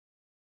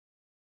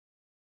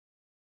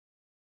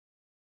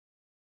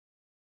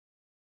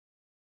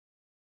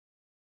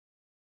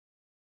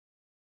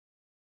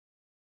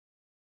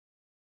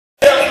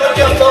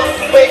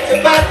wait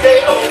till my day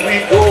on we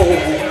go.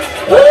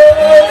 Oh,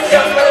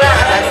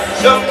 jambalaya,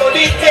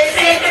 somebody takes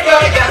it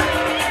for ya.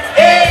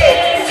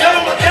 Hey,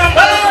 jumbo,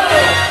 jumbo.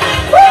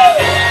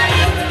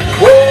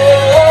 Woo! Oh,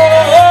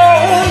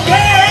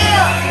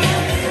 yeah.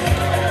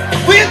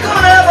 We're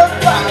gonna have a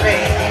party.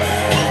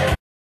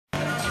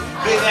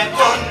 Play that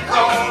one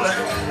call.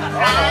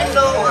 I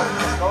know.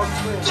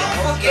 Don't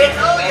forget,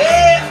 oh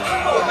yeah.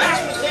 Oh,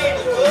 mashed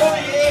potatoes, oh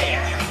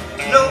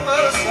yeah. No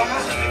other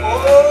songs.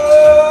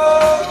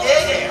 Oh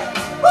yeah.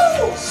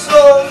 Woo!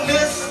 So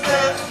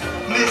Mr.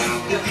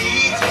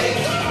 DJ,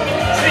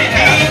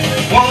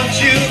 won't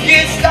you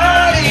get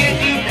started?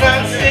 You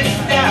can sit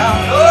down.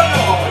 Oh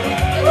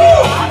no.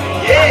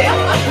 Yeah.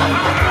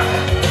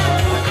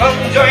 Come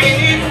join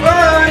the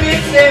fun.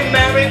 It's a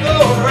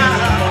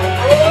merry-go-round.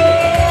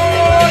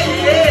 Oh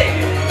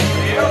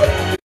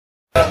yeah.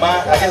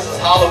 I guess it's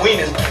Halloween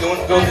is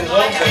going his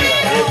own thing.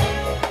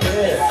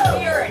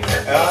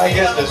 Yeah. I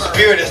guess the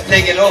spirit is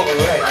taking over,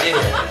 right? Yeah.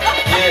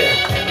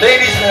 Yeah.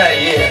 Ladies' night,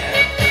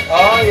 yeah.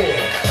 Oh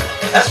yeah.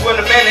 That's when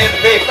the men had to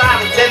pay $5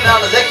 and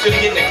 $10 extra to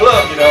get in the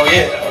club, you know,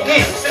 yeah.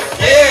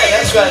 Yeah,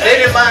 that's right. They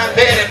didn't mind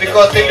paying it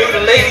because they knew the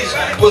ladies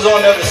was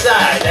on the other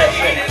side. That's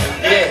right.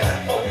 Yeah.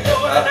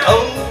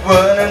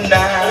 Over the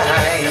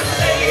night.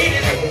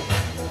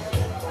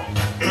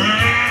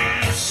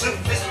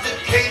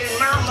 Sophisticated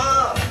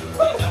mama.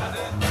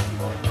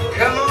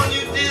 Come on,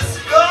 you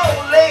disco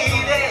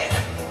lady.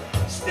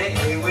 Stay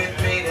with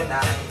me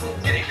tonight.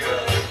 Get it,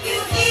 girl.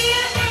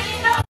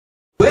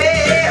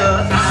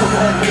 Well, I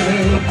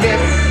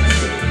guess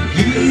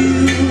you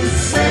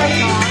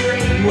say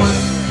what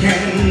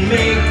can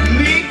make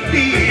me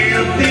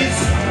feel this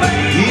way.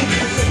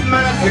 It's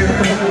my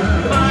girl.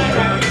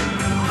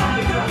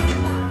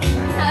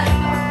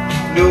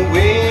 The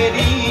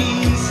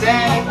wedding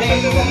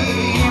Saturday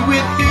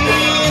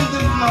within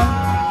the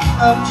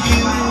month of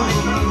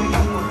June.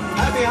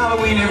 Happy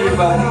Halloween,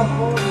 everybody.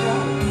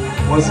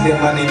 Once again,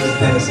 my name is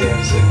Dennis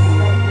Anderson.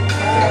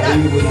 I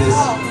leave you with this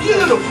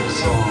beautiful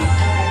song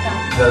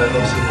that I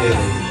love so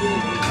dearly.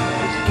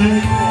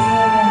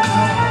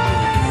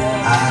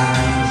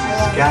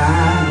 Sky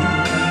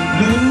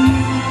blue,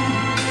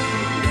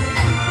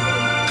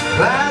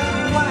 clouds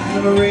of white,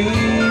 a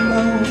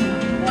rainbow,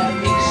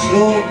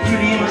 so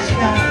pretty in the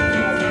sky.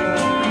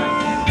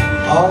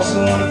 Also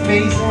on the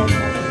faces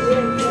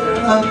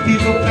of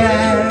people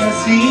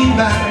passing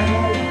by,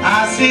 I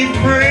see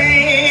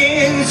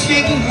friends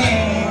shaking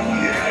hands.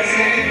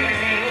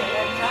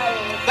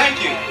 Thank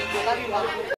you.